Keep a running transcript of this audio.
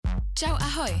Čau,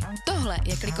 ahoj, tohle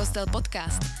je Klikostel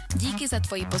podcast. Díky za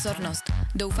tvoji pozornost.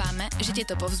 Doufáme, že tě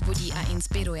to povzbudí a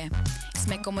inspiruje.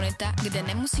 Jsme komunita, kde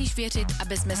nemusíš věřit,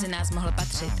 abys mezi nás mohl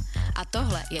patřit. A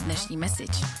tohle je dnešní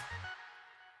message.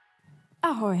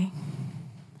 Ahoj.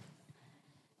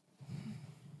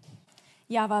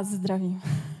 Já vás zdravím.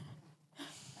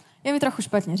 Je mi trochu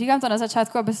špatně. Říkám to na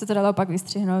začátku, aby se to dalo pak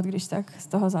vystřihnout, když tak z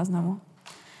toho záznamu.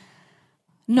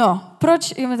 No,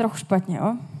 proč je mi trochu špatně,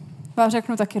 jo? Vám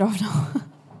řeknu taky rovnou.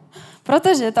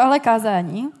 Protože tohle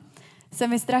kázání se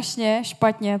mi strašně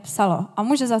špatně psalo. A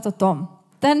může za to Tom.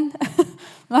 Ten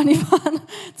mladý pán,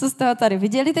 co jste ho tady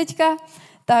viděli teďka,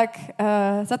 tak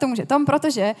za to může Tom,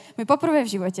 protože mi poprvé v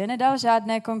životě nedal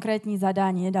žádné konkrétní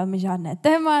zadání, nedal mi žádné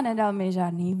téma, nedal mi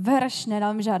žádný verš,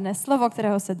 nedal mi žádné slovo,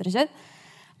 kterého se držet.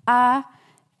 A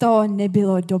to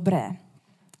nebylo dobré.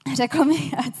 Řekl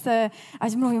mi,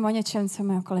 ať mluvím o něčem, co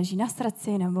mi jako leží na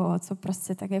srdci, nebo co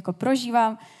prostě tak jako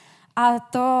prožívám. A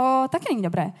to taky není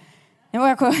dobré. Nebo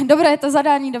jako dobré je to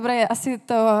zadání, dobré je asi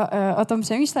to o tom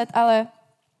přemýšlet, ale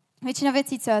většina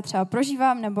věcí, co já třeba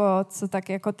prožívám, nebo co tak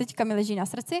jako teďka mi leží na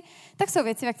srdci, tak jsou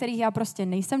věci, ve kterých já prostě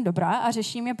nejsem dobrá a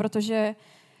řeším je, protože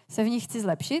se v nich chci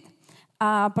zlepšit.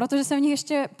 A protože jsem v nich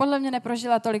ještě podle mě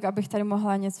neprožila tolik, abych tady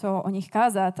mohla něco o nich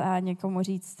kázat a někomu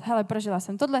říct, hele, prožila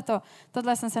jsem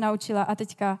tohle jsem se naučila a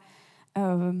teďka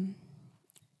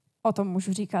o tom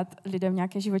můžu říkat lidem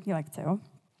nějaké životní lekce. Jo?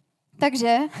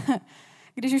 Takže,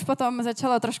 když už potom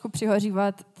začalo trošku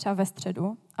přihořívat třeba ve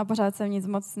středu a pořád jsem nic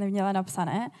moc neměla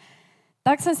napsané,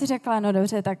 tak jsem si řekla, no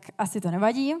dobře, tak asi to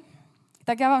nevadí.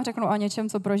 Tak já vám řeknu o něčem,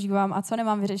 co prožívám a co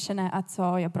nemám vyřešené a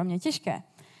co je pro mě těžké.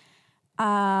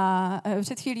 A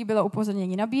před chvílí bylo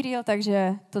upozornění na BeReal,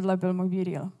 takže tohle byl můj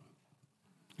BeReal.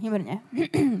 Výborně.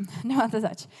 Nemáte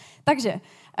zač. Takže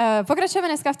pokračujeme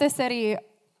dneska v té sérii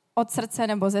od srdce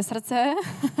nebo ze srdce.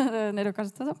 Nedokážu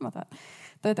to zapamatovat.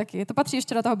 To patří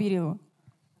ještě do toho BeRealu.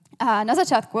 A na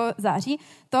začátku září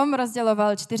Tom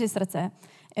rozděloval 4 srdce.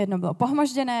 Jedno bylo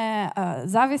pohmožděné,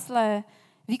 závislé,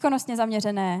 výkonnostně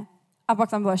zaměřené a pak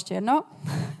tam bylo ještě jedno.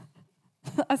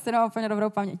 Asi nemám úplně dobrou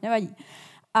paměť, nevadí.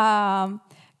 A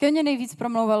ke mně nejvíc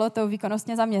promlouvalo to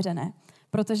výkonnostně zaměřené,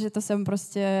 protože to jsem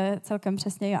prostě celkem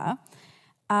přesně já.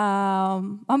 A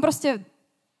mám prostě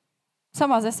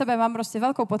sama ze sebe mám prostě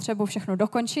velkou potřebu všechno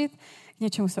dokončit, k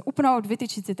něčemu se upnout,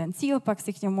 vytyčit si ten cíl, pak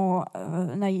si k němu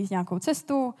najít nějakou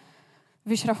cestu,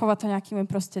 vyšrafovat to nějakými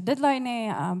prostě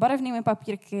deadliny a barevnými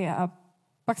papírky a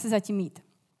pak si zatím jít.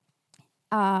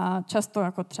 A často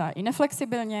jako třeba i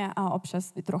neflexibilně a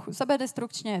občas i trochu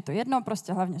sebedestrukčně, je to jedno,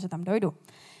 prostě hlavně, že tam dojdu.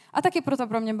 A taky proto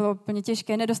pro mě bylo úplně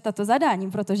těžké nedostat to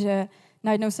zadání, protože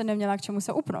najednou jsem neměla k čemu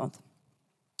se upnout.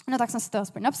 No tak jsem si to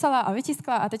aspoň napsala a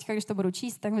vytiskla a teďka, když to budu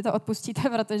číst, tak mi to odpustíte,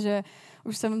 protože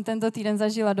už jsem tento týden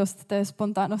zažila dost té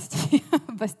spontánnosti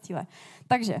bez cíle.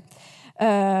 Takže,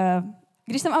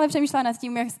 když jsem ale přemýšlela nad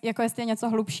tím, jako jestli je něco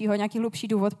hlubšího, nějaký hlubší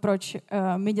důvod, proč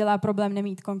mi dělá problém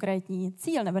nemít konkrétní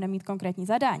cíl nebo nemít konkrétní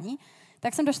zadání,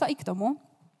 tak jsem došla i k tomu,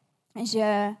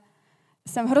 že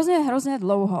jsem hrozně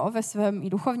dlouho ve svém i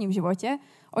duchovním životě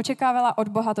očekávala od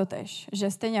Boha totéž,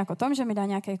 že stejně jako Tom, že mi dá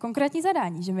nějaké konkrétní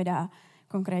zadání, že mi dá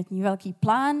konkrétní velký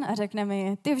plán a řekne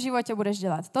mi, ty v životě budeš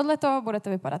dělat tohleto, bude to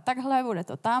vypadat takhle, bude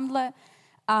to tamhle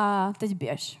a teď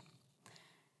běž.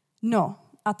 No,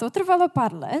 a to trvalo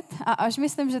pár let a až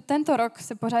myslím, že tento rok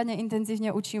se pořádně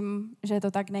intenzivně učím, že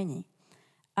to tak není.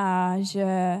 A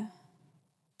že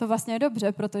to vlastně je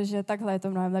dobře, protože takhle je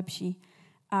to mnohem lepší.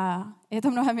 A je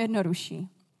to mnohem jednodušší.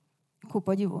 Ku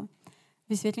podivu.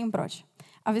 Vysvětlím proč.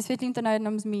 A vysvětlím to na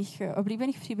jednom z mých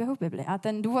oblíbených příběhů v Bibli. A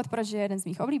ten důvod, proč je jeden z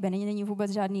mých oblíbených, není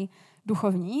vůbec žádný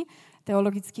duchovní,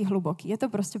 teologický, hluboký. Je to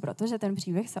prostě proto, že ten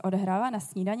příběh se odehrává na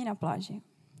snídani na pláži.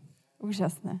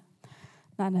 Úžasné.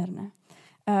 Nádherné.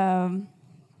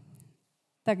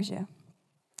 Takže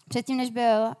předtím,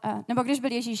 když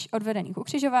byl Ježíš odvedený k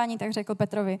ukřižování, tak řekl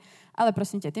Petrovi, ale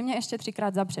prosím tě, ty mě ještě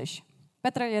 3krát zapřeš.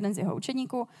 Petr, jeden z jeho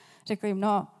učeníků,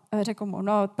 řekl mu,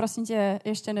 prosím tě,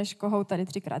 ještě než kohou tady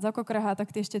 3krát zakokrhá,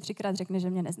 tak ty ještě 3krát řekneš, že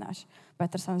mě neznáš.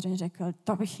 Petr samozřejmě řekl,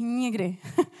 to bych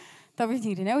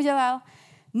nikdy neudělal.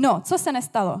 No, co se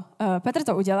nestalo? Petr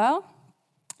to udělal,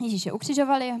 Ježíše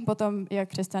ukřižovali, potom, jak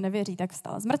křesťané věří, tak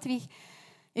vstal z mrtvých.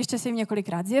 Ještě se jim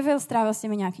několikrát zjevil, strávil s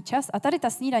nimi nějaký čas a tady ta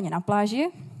snídaně na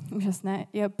pláži, úžasné,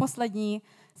 je poslední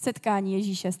setkání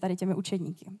Ježíše s tady těmi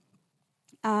učedníky.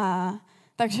 A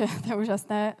takže to je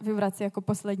úžasné vybrat si jako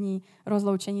poslední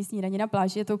rozloučení snídaně na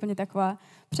pláži. Je to úplně taková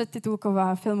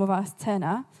předtitulková filmová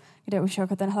scéna, kde už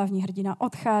jako ten hlavní hrdina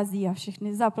odchází a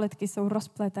všechny zápletky jsou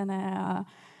rozpletené a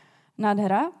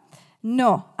nádhera.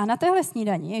 No a na téhle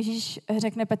snídani Ježíš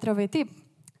řekne Petrovi, ty,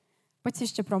 pojď si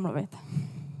ještě promluvit.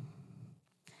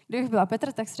 Kdybych byla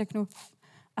Petr, tak si řeknu,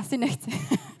 asi nechci.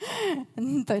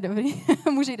 To je dobrý,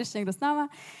 může jít ještě někdo s náma.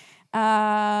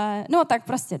 No tak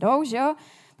prostě jdou, že jo.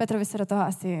 Petrovi se do toho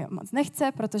asi moc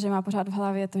nechce, protože má pořád v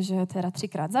hlavě to, že teda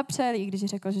 3krát zapřel, i když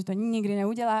řekl, že to nikdy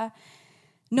neudělá.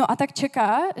 No a tak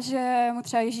čeká, že mu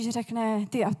třeba Ježíš řekne,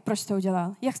 ty a proč to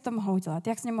udělal? Jak jsi to mohl udělat?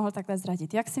 Jak jsi mě mohl takhle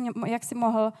zradit? Jak jsi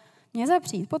mohl mě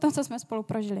zapřít? Po tom, co jsme spolu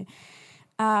prožili.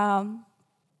 A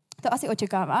to asi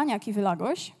očekává nějaký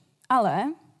Vylagoš,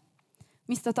 ale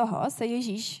místo toho se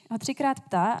Ježíš ho 3krát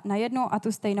ptá na jednu a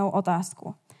tu stejnou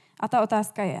otázku. A ta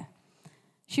otázka je,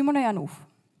 Šimone Janův,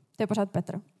 to je pořád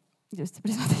Petr, když jste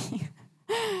přizvatý.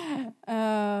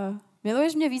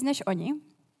 Miluješ mě víc než oni?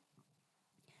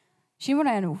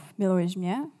 Šimone Janův, miluješ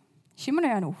mě? Šimone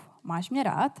Janův, máš mě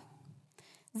rád?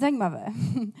 Zajímavé.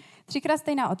 3krát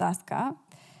stejná otázka.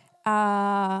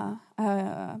 A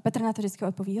Petr na to vždycky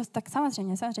odpoví, tak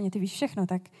samozřejmě, ty víš všechno,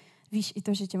 tak víš i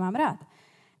to, že tě mám rád.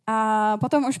 A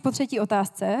potom už po 3.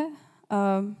 otázce,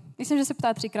 myslím, že se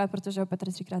ptá 3krát, protože ho Petr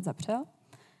 3krát zapřel.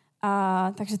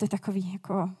 Takže to je takový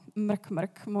jako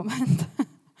mrk moment.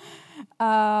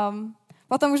 A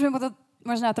potom už mi to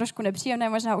možná trošku nepříjemné,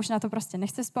 možná už na to prostě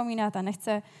nechce vzpomínat a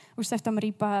nechce už se v tom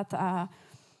rýpat a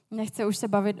nechce už se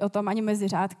bavit o tom ani mezi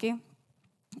řádky.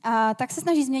 A tak se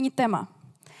snaží změnit téma.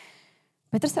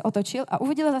 Petr se otočil a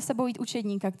uviděl za sebou jít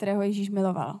učedníka, kterého Ježíš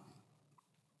miloval.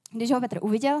 Když ho Petr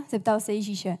uviděl, zeptal se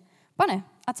Ježíše, pane,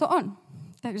 a co on?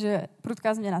 Takže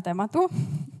prudká změna tématu.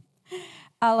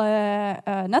 Ale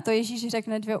na to Ježíš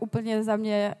řekne 2 úplně za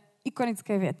mě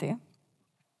ikonické věty.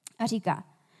 A říká,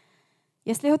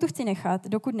 jestli ho tu chci nechat,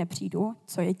 dokud nepřijdu,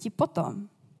 co je ti potom?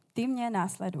 Ty mě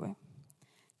následuj.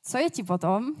 Co je ti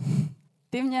potom?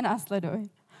 Ty mě následuj.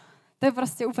 To je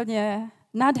prostě úplně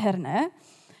nádherné.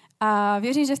 A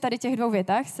věřím, že v tady těch 2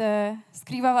 větách se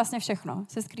skrývá vlastně všechno.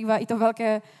 Se skrývá i to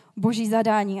velké boží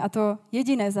zadání a to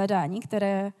jediné zadání,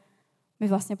 které my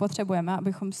vlastně potřebujeme,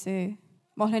 abychom si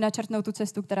mohli načrtnout tu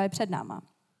cestu, která je před náma.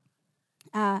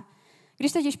 A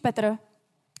když totiž Petr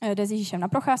jde s Ježíšem na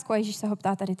procházku a Ježíš se ho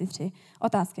ptá tady ty 3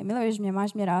 otázky. Miluješ mě,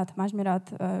 máš mě rád,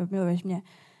 miluješ mě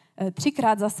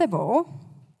 3krát za sebou,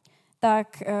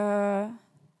 tak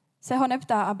se ho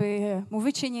neptá, aby mu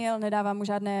vyčinil, nedává mu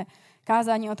žádné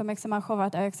kázání o tom, jak se má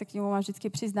chovat a jak se k němu má vždycky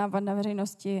přiznávat na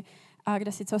veřejnosti a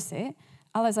kde si, co si,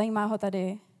 ale zajímá ho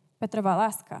tady Petrova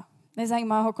láska.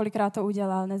 Nezajímá ho, kolikrát to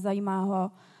udělal, nezajímá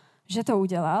ho, že to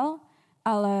udělal,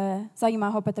 ale zajímá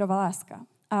ho Petrova láska.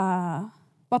 A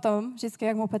potom, vždycky,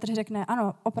 jak mu Petr řekne,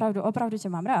 ano, opravdu tě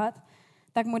mám rád,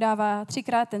 tak mu dává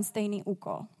 3krát ten stejný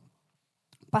úkol.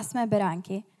 Pas mé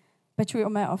beránky, pečuj o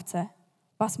mé ovce,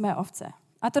 pas mé ovce.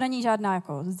 A to není žádná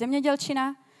jako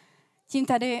zemědělčina. Tím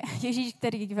tady Ježíš,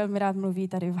 který velmi rád mluví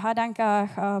tady v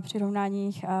hádankách, a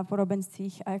přirovnáních a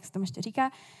podobenstvích a jak se to ještě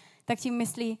říká, tak tím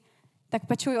myslí, tak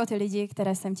pečuj o ty lidi,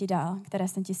 které jsem ti dal, které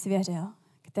jsem ti svěřil,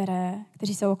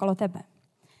 kteří jsou okolo tebe.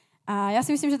 A já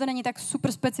si myslím, že to není tak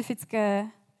super specifické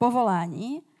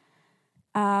povolání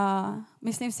a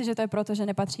myslím si, že to je proto, že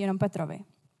nepatří jenom Petrovi.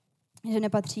 Že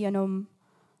nepatří jenom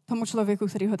tomu člověku,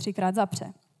 který ho 3krát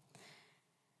zapře.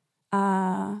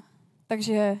 A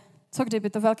takže co kdyby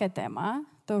to velké téma,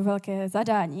 to velké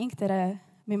zadání, které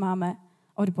my máme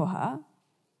od Boha,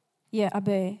 je,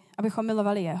 abychom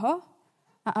milovali jeho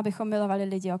a abychom milovali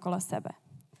lidi okolo sebe.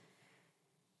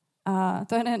 A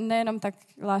to je nejenom tak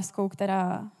láskou,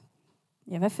 která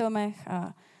je ve filmech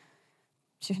a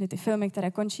všechny ty filmy,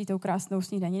 které končí tou krásnou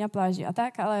snídaní na pláži a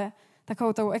tak, ale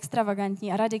takovou tou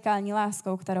extravagantní a radikální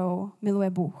láskou, kterou miluje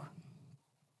Bůh.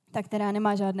 Ta, která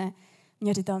nemá žádné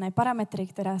měřitelné parametry,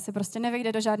 která se prostě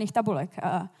nevejde do žádných tabulek.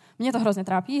 A mě to hrozně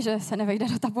trápí, že se nevejde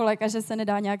do tabulek a že se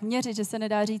nedá nějak měřit, že se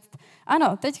nedá říct,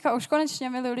 ano, teďka už konečně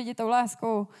miluji lidi tou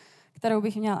láskou, kterou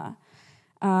bych měla.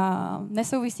 A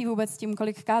nesouvisí vůbec s tím,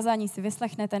 kolik kázání si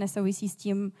vyslechnete, nesouvisí s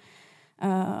tím,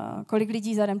 kolik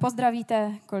lidí za den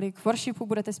pozdravíte, kolik worshipů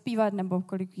budete zpívat, nebo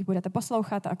kolik jich budete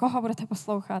poslouchat a koho budete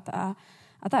poslouchat a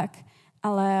tak.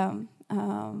 Ale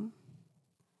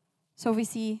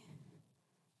souvisí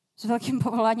s velkým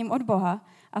povoláním od Boha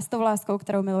a s tou láskou,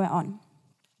 kterou miluje on.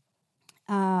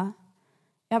 A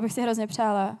já bych si hrozně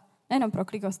přála, nejenom pro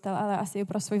Klikostel, ale asi i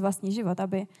pro svůj vlastní život,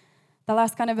 aby ta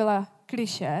láska nebyla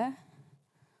klišé,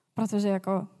 protože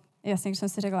jako, jasně, když jsem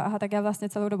si řekla, tak já vlastně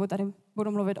celou dobu tady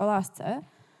budu mluvit o lásce,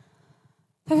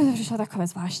 tak by to přišlo takové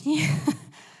zvláštní.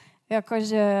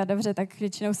 Jakože, dobře, tak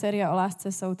většinou série o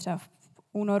lásce jsou třeba v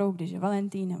únoru, když je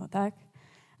Valentín nebo tak.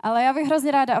 Ale já bych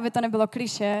hrozně ráda, aby to nebylo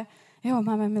klišé, jo,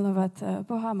 máme milovat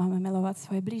Boha, máme milovat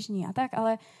svoje blížní a tak,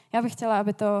 ale já bych chtěla,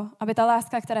 aby ta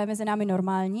láska, která je mezi námi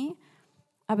normální,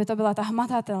 aby to byla ta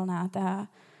hmatatelná, ta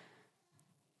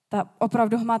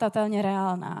opravdu hmatatelně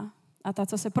reálná. a ta,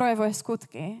 co se projevuje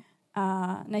skutky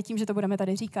a ne tím, že to budeme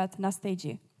tady říkat na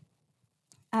stage.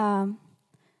 A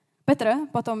Petr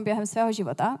potom během svého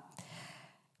života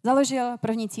založil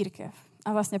první církev.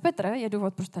 A vlastně Petr je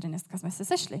důvod, proč tady dneska jsme se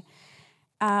sešli.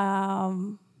 A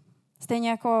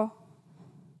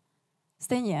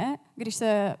stejně, když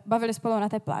se bavili spolu na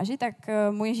té pláži, tak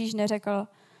mu Ježíš neřekl,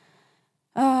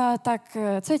 tak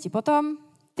co je ti potom?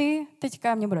 Ty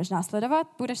teďka mě budeš následovat,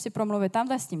 budeš si promluvit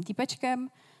tamhle s tím týpečkem,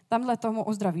 tamhle tomu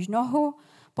uzdravíš nohu,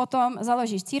 potom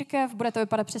založíš církev, bude to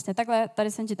vypadat přesně takhle,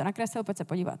 tady jsem ti to nakreslil, pojď se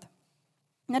podívat.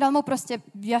 Nedal mu prostě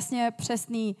jasně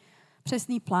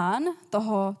přesný plán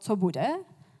toho, co bude,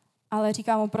 ale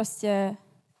říká mu prostě,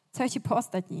 co je ti po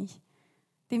ostatních,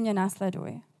 ty mě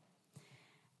následuj.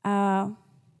 A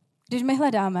když my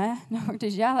hledáme, nebo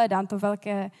když já hledám to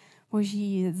velké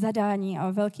boží zadání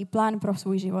a velký plán pro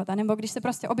svůj život, anebo když se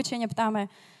prostě obyčejně ptáme,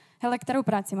 hele, kterou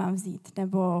práci mám vzít,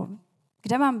 nebo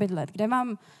kde mám bydlet,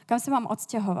 kam se mám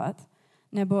odstěhovat,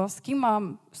 nebo s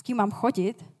kým mám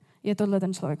chodit, je tohle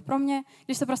ten člověk pro mě.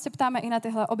 Když se prostě ptáme i na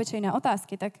tyhle obyčejné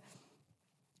otázky, tak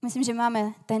myslím, že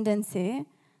máme tendenci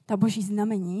ta boží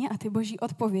znamení a ty boží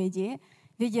odpovědi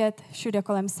vidět všude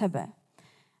kolem sebe.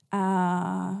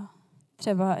 A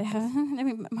třeba, já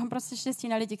nevím, mám prostě štěstí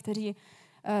na lidi, kteří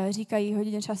říkají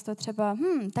hodně často třeba,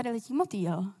 tady letí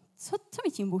motýl, co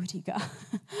mi tím Bůh říká?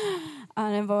 A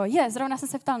nebo zrovna jsem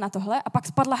se ptal na tohle a pak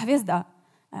spadla hvězda.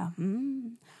 A já,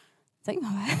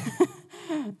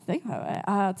 zajímavé.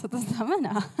 A co to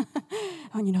znamená?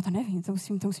 A oni, no to nevím, to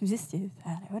musím zjistit.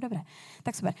 Jo, dobré.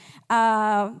 Tak super.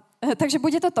 Takže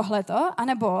buď je to tohleto,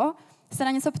 anebo se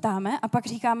na něco ptáme a pak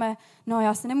říkáme, no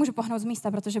já si nemůžu pohnout z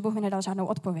místa, protože Bůh mi nedal žádnou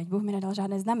odpověď, Bůh mi nedal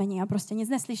žádné znamení, já prostě nic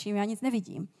neslyším, já nic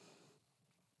nevidím.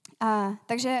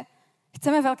 Takže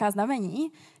chceme velká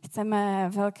znamení, chceme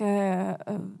velké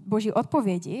boží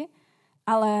odpovědi,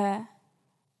 ale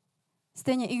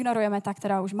stejně ignorujeme ta,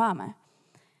 která už máme.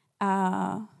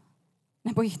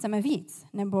 Nebo jich chceme víc,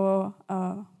 nebo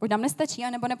buď nám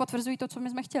nestačí, nebo nepotvrzují to, co my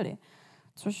jsme chtěli,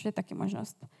 což je taky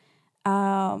možnost.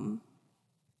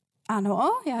 Ano,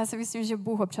 já si myslím, že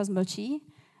Bůh občas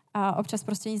mlčí a občas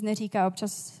prostě nic neříká,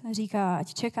 občas říká,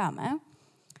 ať čekáme.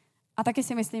 A taky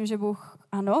si myslím, že Bůh,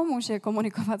 ano, může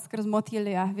komunikovat skrz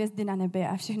motýly a hvězdy na nebi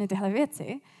a všechny tyhle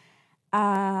věci.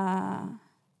 A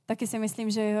taky si myslím,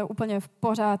 že je úplně v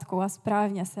pořádku a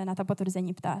správně se na ta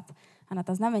potvrzení ptát a na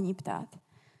ta znamení ptát.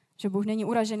 Že Bůh není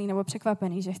uražený nebo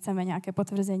překvapený, že chceme nějaké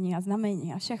potvrzení a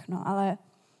znamení a všechno, ale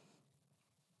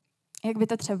jak by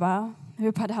to třeba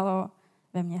vypadalo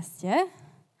ve městě,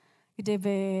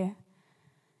 kdyby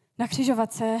na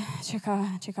křižovatce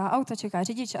čeká auto, čeká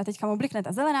řidič a teďka mu blikne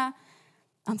ta zelená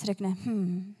a on si řekne,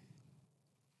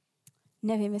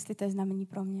 nevím, jestli to je znamení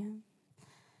pro mě.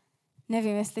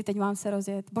 Nevím, jestli teď mám se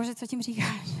rozjet. Bože, co tím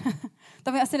říkáš?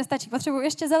 To mi asi nestačí. Potřebuji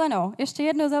ještě zelenou, ještě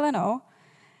jednu zelenou.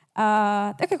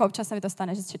 A tak jako občas se mi to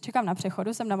stane, že čekám na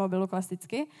přechodu, jsem na mobilu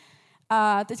klasicky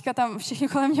a teďka tam všichni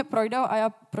kolem mě projdou a já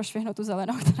prošvihnu tu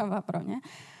zelenou, která byla pro mě.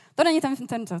 To není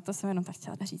to jsem jenom tak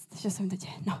chtěla říct, že jsem teď,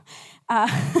 no. A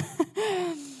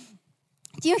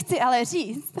tím chci ale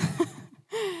říct,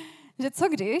 že co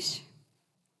když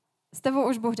s tebou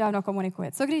už Bůh dávno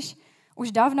komunikuje? Co když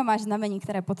už dávno máš znamení,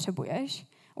 které potřebuješ?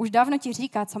 Už dávno ti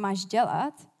říká, co máš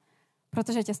dělat,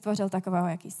 protože tě stvořil takového,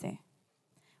 jaký jsi.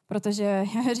 Protože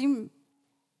já věřím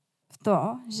v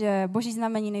to, že boží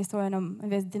znamení nejsou jenom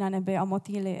hvězdy na nebi a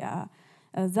motýly a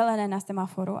zelené na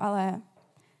semaforu, ale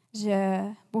že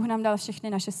Bůh nám dal všechny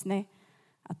naše sny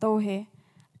a touhy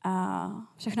a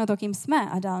všechno to, kým jsme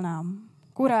a dal nám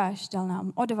kuráž, dal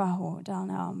nám odvahu, dal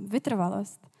nám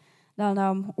vytrvalost, dal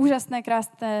nám úžasné,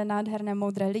 krásné, nádherné,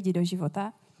 moudré lidi do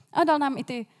života a dal nám i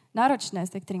ty náročné,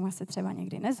 se kterými se třeba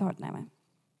někdy nezhodneme.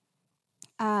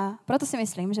 A proto si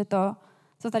myslím, že to,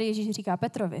 co tady Ježíš říká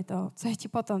Petrovi, to, co je ti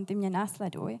potom, ty mě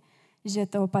následuj, že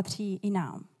to patří i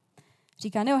nám.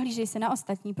 Říká, neohlížej se na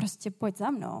ostatní, prostě pojď za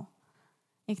mnou.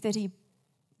 Někteří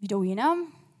jdou jinam,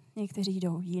 někteří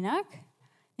jdou jinak,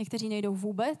 někteří nejdou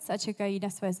vůbec a čekají na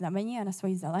své znamení a na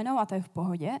svoji zelenou a to je v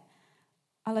pohodě.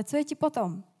 Ale co je ti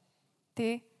potom?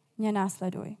 Ty mě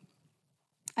následuj.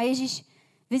 A Ježíš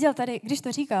viděl tady, když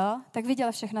to říkal, tak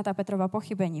viděl všechna ta Petrova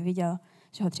pochybení. Viděl,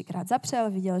 že ho 3krát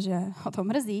zapřel, viděl, že ho to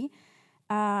mrzí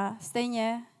a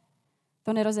stejně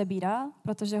to nerozebíral,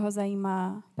 protože ho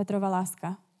zajímá Petrova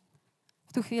láska.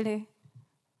 V tu chvíli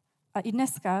a i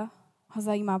dneska ho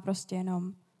zajímá prostě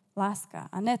jenom láska.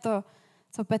 A ne to,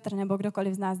 co Petr nebo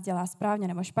kdokoliv z nás dělá správně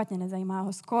nebo špatně. Nezajímá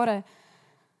ho skóre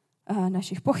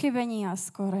našich pochybení a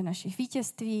skóre našich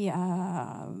vítězství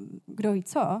a kdo ví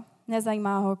co.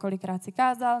 Nezajímá ho, kolikrát si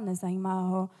kázal, nezajímá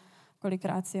ho,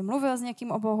 kolikrát si mluvil s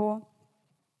někým o Bohu,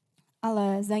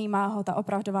 ale zajímá ho ta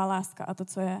opravdová láska a to,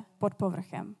 co je pod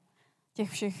povrchem těch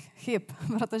všech chyb,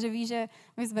 protože ví, že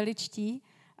my jsme ličtí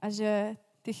a že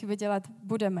ty chyby dělat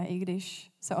budeme, i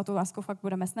když se o tu lásku fakt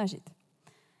budeme snažit.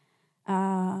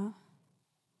 A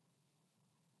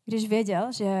když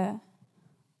věděl, že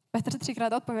Petr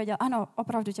 3krát odpověděl, ano,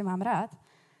 opravdu tě mám rád,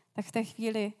 tak v té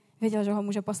chvíli věděl, že ho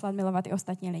může poslat milovat i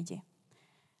ostatní lidi.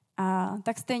 A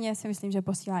tak stejně si myslím, že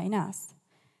posílá i nás.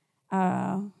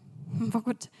 A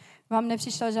pokud vám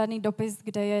nepřišel žádný dopis,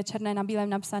 kde je černé na bílém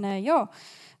napsané, jo,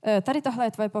 tady tohle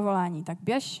je tvoje povolání, tak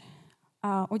běž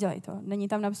a udělej to. Není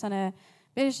tam napsané,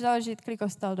 běž založit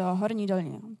Klikostel do Horní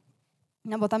Dolní.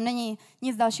 Nebo tam není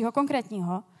nic dalšího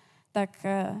konkrétního, tak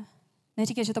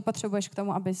neříkej, že to potřebuješ k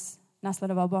tomu, abys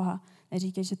následoval Boha.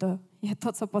 Neříkej, že to je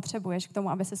to, co potřebuješ k tomu,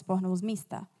 aby se pohnul z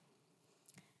místa.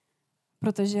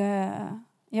 Protože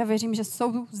já věřím, že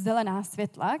jsou zelená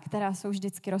světla, která jsou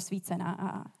vždycky rozsvícená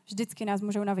a vždycky nás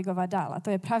můžou navigovat dál. A to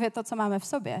je právě to, co máme v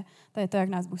sobě. To je to, jak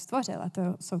nás Bůh stvořil. A to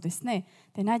jsou ty sny,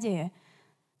 ty naděje.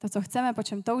 To, co chceme, po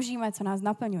čem toužíme, co nás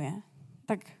naplňuje.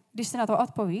 Tak když se na to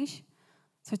odpovíš,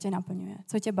 co tě naplňuje,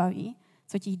 co tě baví,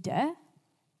 co ti jde,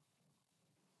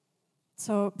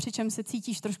 přičem se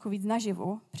cítíš trošku víc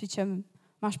naživu, přičem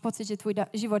máš pocit, že tvůj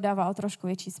život dává o trošku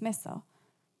větší smysl,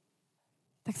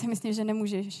 tak si myslím, že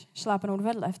nemůžeš šlápnout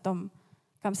vedle v tom,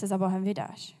 kam se za Bohem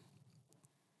vydáš.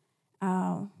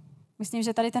 A myslím,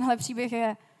 že tady tenhle příběh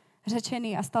je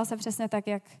řečený a stal se přesně tak,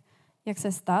 jak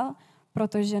se stal,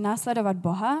 protože následovat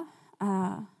Boha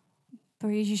a to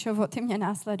Ježíšovo ty mě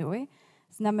následuj,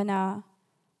 znamená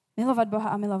milovat Boha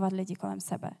a milovat lidi kolem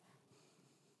sebe.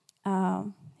 A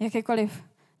jakékoliv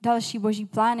další boží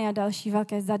plány a další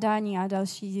velké zadání a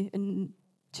další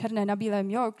černé na bílém,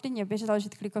 jo, klidně běž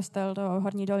založit Klikostel do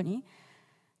Horní Dolní,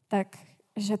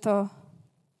 takže to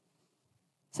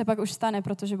se pak už stane,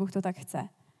 protože Bůh to tak chce.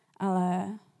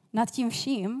 Ale nad tím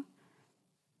vším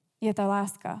je ta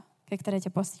láska, ke které tě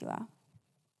posílá.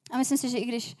 A myslím si, že i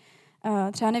když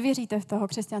třeba nevěříte v toho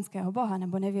křesťanského Boha,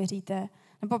 nebo nevěříte,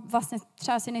 nebo vlastně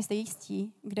třeba si nejste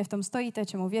jistí, kde v tom stojíte,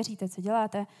 čemu věříte, co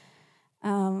děláte,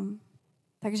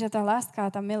 takže ta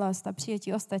láska, ta milost, ta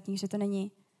přijetí ostatních, že to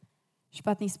není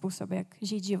špatný způsob, jak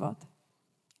žít život.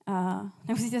 A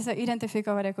nemusíte se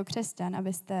identifikovat jako křesťan,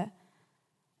 abyste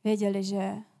věděli,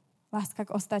 že láska k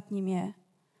ostatním je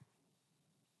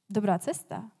dobrá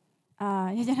cesta. A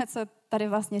jediné, co tady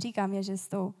vlastně říkám, je, že s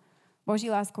tou boží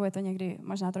láskou je to někdy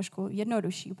možná trošku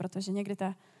jednodušší, protože někdy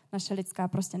ta naše lidská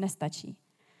prostě nestačí.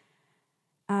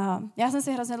 A já jsem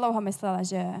si hrozně dlouho myslela,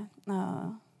 že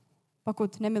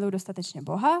pokud nemiluji dostatečně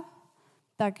Boha,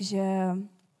 takže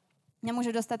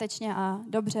nemůžu dostatečně a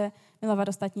dobře milovat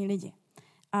ostatní lidi.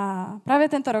 A právě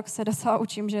tento rok se docela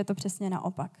učím, že je to přesně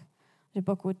naopak. Že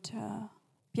pokud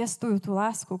pěstuju tu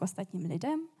lásku k ostatním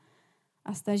lidem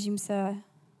a snažím se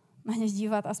na ně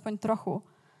dívat aspoň trochu,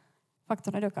 fakt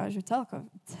to nedokážu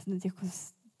jako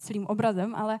s celým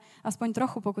obrazem, ale aspoň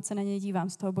trochu, pokud se na ně dívám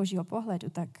z toho božího pohledu,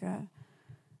 tak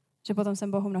že potom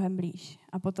jsem Bohu mnohem blíž.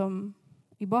 A potom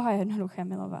i Boha je jednoduché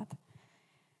milovat.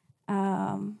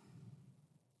 A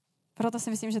proto si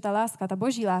myslím, že ta láska, ta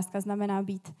boží láska znamená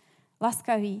být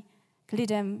laskavý k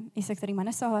lidem, i se kterými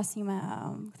nesouhlasíme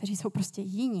a kteří jsou prostě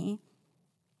jiní.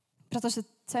 Protože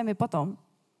co je mi potom?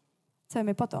 Co je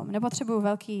mi potom? Nepotřebuju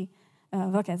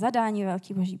velké zadání,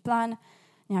 velký boží plán,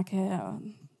 nějaké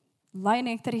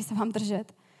liny, které se mám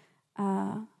držet.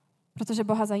 Protože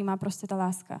Boha zajímá prostě ta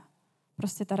láska.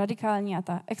 Prostě ta radikální a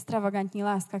ta extravagantní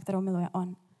láska, kterou miluje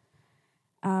on.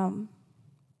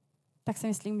 Tak si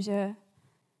myslím, že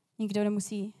nikdo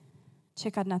nemusí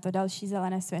čekat na to další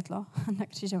zelené světlo na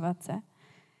křižovatce.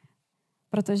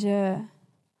 Protože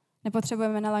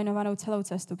nepotřebujeme nalajnovanou celou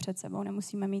cestu před sebou.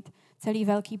 Nemusíme mít celý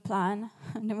velký plán.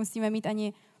 Nemusíme mít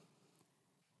ani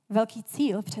velký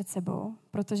cíl před sebou,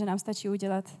 protože nám stačí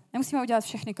nemusíme udělat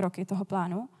všechny kroky toho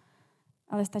plánu,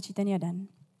 ale stačí ten jeden.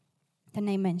 Ten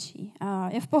nejmenší. A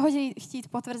je v pohodě chtít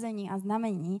potvrzení a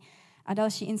znamení a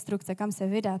další instrukce, kam se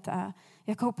vydat a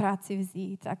jakou práci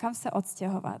vzít a kam se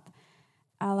odstěhovat.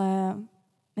 Ale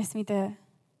nesmíte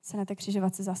se na té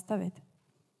křižovatce zastavit.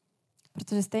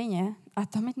 Protože stejně, a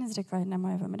to mi dnes řekla jedna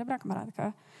moje velmi dobrá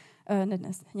kamarádka, ne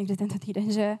dnes, někdy tento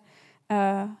týden, že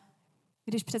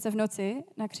když přece v noci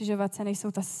na křižovatce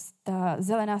nejsou ta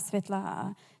zelená světla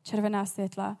a červená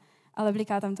světla, ale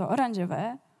bliká tam to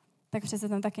oranžové, tak přece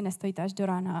tam taky nestojíte až do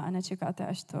rána a nečekáte,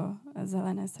 až to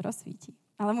zelené se rozsvítí.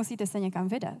 Ale musíte se někam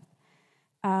vydat.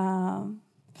 A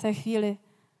v té chvíli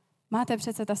máte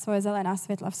přece ta svoje zelená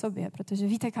světla v sobě, protože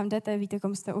víte, kam jdete, víte,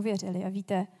 komu jste uvěřili a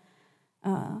víte,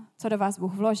 co do vás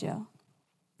Bůh vložil.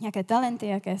 Jaké talenty,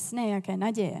 jaké sny, jaké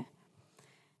naděje.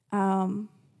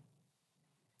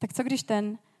 Tak co když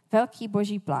ten velký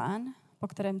boží plán, po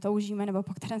kterém toužíme, nebo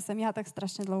po kterém jsem já tak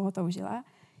strašně dlouho toužila,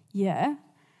 je,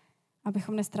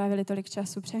 abychom nestrávili tolik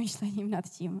času přemýšlením nad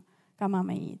tím, kam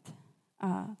máme jít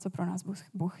a co pro nás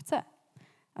Bůh chce.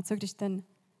 A co když ten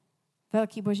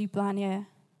velký boží plán je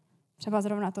třeba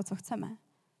zrovna to, co chceme.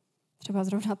 Třeba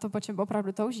zrovna to, po čem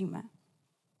opravdu toužíme.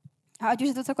 A ať už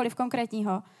je to cokoliv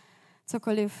konkrétního,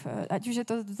 cokoliv, ať už je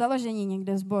to založení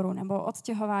někde sboru, nebo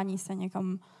odstěhování se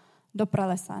někam do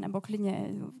pralesa, nebo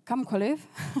klidně kamkoliv,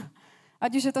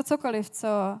 ať už je to cokoliv, co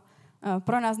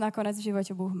pro nás nakonec v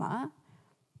životě Bůh má,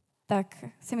 tak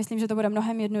si myslím, že to bude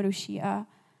mnohem jednodušší a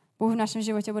Bůh v našem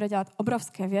životě bude dělat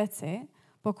obrovské věci,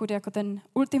 pokud jako ten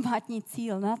ultimátní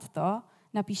cíl nad to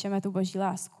napíšeme tu boží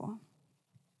lásku.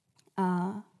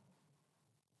 A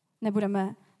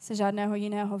nebudeme se žádného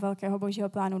jiného velkého božího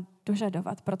plánu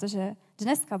dožadovat, protože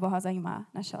dneska Boha zajímá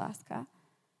naše láska.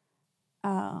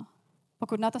 A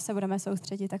pokud na to se budeme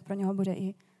soustředit, tak pro něho bude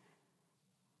i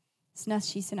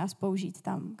snazší si nás použít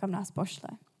tam, kam nás pošle.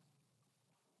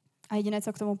 A jediné,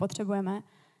 co k tomu potřebujeme,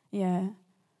 je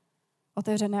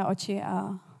otevřené oči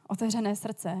a otevřené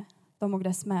srdce tomu,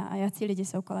 kde jsme a jací lidi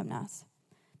jsou kolem nás.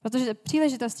 Protože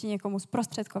příležitosti někomu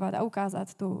zprostředkovat a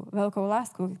ukázat tu velkou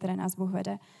lásku, které nás Bůh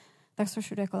vede, tak jsou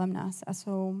všude kolem nás a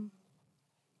jsou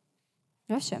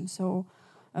ve všem. Jsou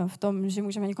v tom, že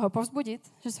můžeme někoho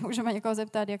povzbudit, že se můžeme někoho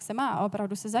zeptat, jak se má a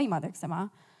opravdu se zajímat, jak se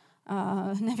má. A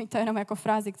neví to jenom jako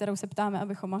frázi, kterou se ptáme,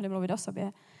 abychom mohli mluvit o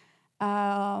sobě.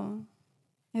 A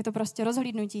je to prostě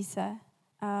rozhlídnutí se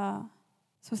a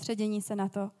soustředění se na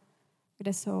to,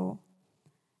 kde jsou,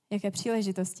 jaké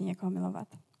příležitosti někoho milovat.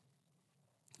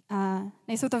 A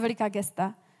nejsou to veliká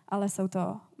gesta, ale jsou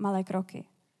to malé kroky.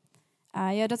 A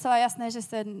je docela jasné, že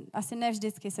se asi ne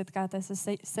vždycky setkáte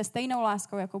se stejnou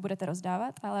láskou, jakou budete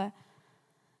rozdávat, ale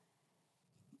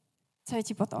co je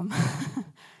ti potom?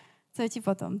 Co je ti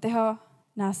potom? Ty ho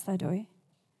následuj.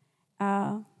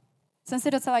 A jsem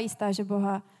si docela jistá, že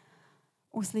Boha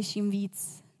uslyším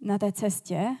víc na té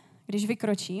cestě, když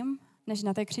vykročím, než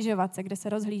na té křižovatce, kde se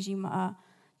rozhlížím a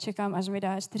čekám, až mi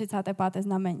dá 45.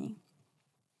 znamení.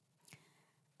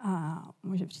 A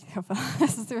může přijít kapela. Já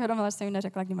jsem si uvědomila, že jsem jim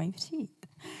neřekla, kdy mají přijít.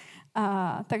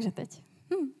 Takže teď.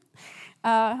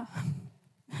 A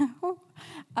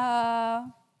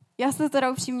já se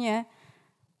teda upřímně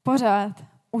pořád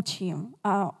učím.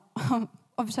 A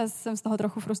občas jsem z toho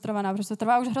trochu frustrovaná, protože to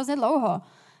trvá už hrozně dlouho,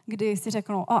 kdy si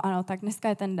řeknu, ano, tak dneska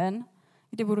je ten den,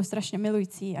 kdy budu strašně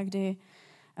milující a kdy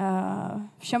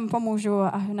všem pomůžu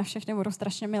a na všechny budu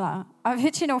strašně milá. A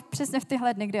většinou přesně v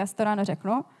tyhle dny, kdy já si to ráno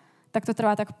řeknu, tak to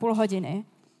trvá tak půl hodiny,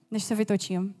 než se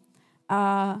vytočím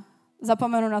a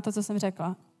zapomenu na to, co jsem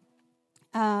řekla.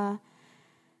 A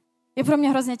je pro mě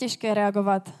hrozně těžké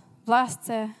reagovat v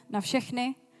lásce na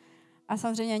všechny a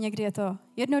samozřejmě někdy je to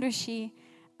jednodušší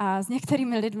a s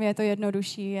některými lidmi je to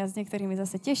jednodušší a s některými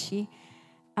zase těžší,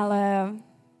 ale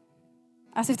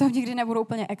asi v tom nikdy nebudu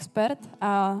úplně expert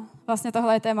a vlastně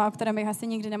tohle je téma, o kterém bych asi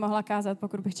nikdy nemohla kázat,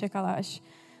 pokud bych čekala, až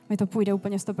mi to půjde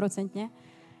úplně 100%.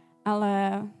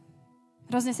 Ale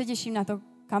hrozně se těším na to,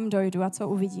 kam dojdu a co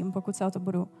uvidím, pokud se o to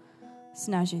budu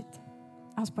snažit.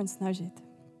 Aspoň snažit.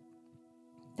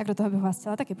 Tak do toho bych vás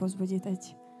chtěla taky povzbudit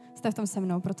teď. Jste v tom se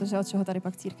mnou, protože od čeho tady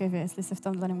pak církev je, jestli se v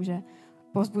tomhle nemůže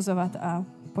povzbuzovat a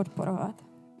podporovat.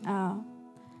 A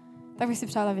tak bych si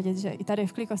přála vědět, že i tady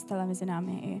v Klikostele mezi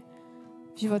námi, i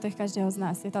v životech každého z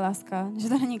nás je ta láska, že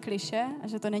to není klišé a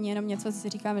že to není jenom něco, co si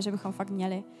říkáme, že bychom fakt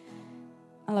měli.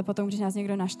 Ale potom, když nás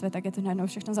někdo naštve, tak je to najednou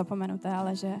všechno zapomenuté,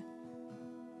 ale že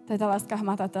to je ta láska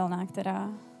hmatatelná,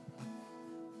 která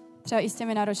třeba i s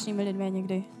těmi náročnými lidmi je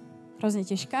někdy hrozně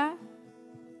těžká,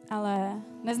 ale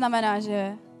neznamená,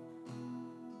 že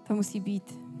to musí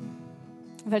být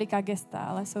veliká gesta,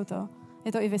 ale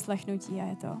je to i vyslechnutí a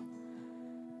je to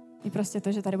i prostě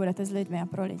to, že tady budete s lidmi a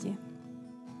pro lidi.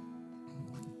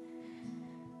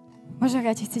 Bože,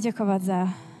 já ti chci děkovat za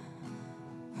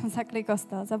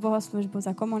Klikostel, za bohoslužbu,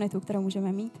 za komunitu, kterou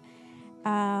můžeme mít.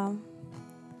 A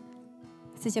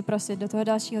chci tě prosit do toho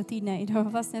dalšího týdne i do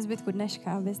vlastně zbytku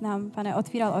dneška, abys nám, Pane,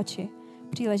 otvíral oči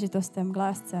příležitostem k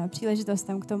lásce a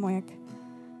příležitostem k tomu, jak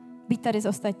být tady s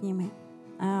ostatními.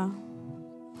 A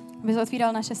abys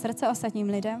otvíral naše srdce ostatním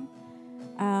lidem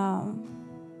a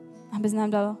abys nám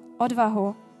dal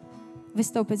odvahu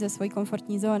vystoupit ze své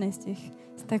komfortní zóny,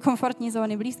 z té komfortní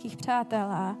zóny blízkých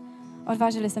přátel a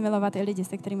odvážili se milovat i lidi,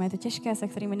 se kterými je to těžké, se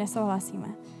kterými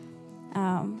nesouhlasíme.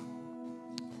 A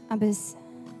abys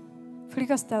v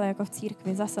Klikostele jako v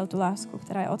církvi zasel tu lásku,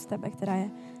 která je od tebe, která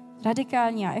je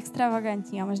radikální a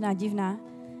extravagantní a možná divná,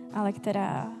 ale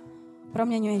která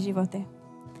proměňuje životy.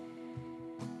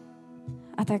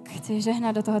 A tak chci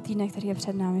žehnat do toho týdne, který je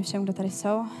před námi, všem, kdo tady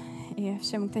jsou, i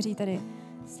všem, kteří tady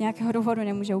z nějakého důvodu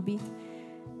nemůžou být.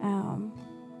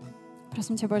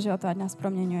 Prosím tě, Bože, o to, ať nás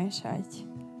proměňuješ, ať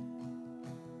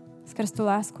skrz tu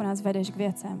lásku nás vedeš k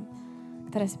věcem,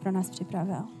 které jsi pro nás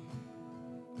připravil.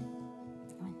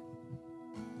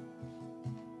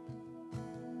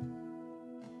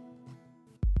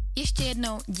 Ještě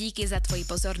jednou díky za tvoji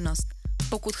pozornost.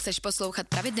 Pokud chceš poslouchat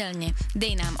pravidelně,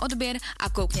 dej nám odběr a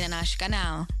koukni na náš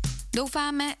kanál.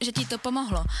 Doufáme, že ti to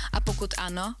pomohlo a pokud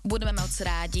ano, budeme moc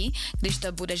rádi, když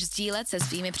to budeš sdílet se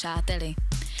svými přáteli.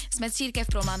 Jsme církev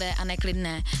pro mladé a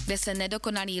neklidné, kde se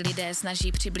nedokonalí lidé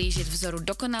snaží přiblížit vzoru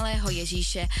dokonalého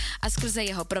Ježíše a skrze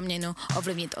jeho proměnu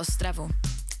ovlivnit Ostravu.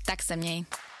 Tak se měj.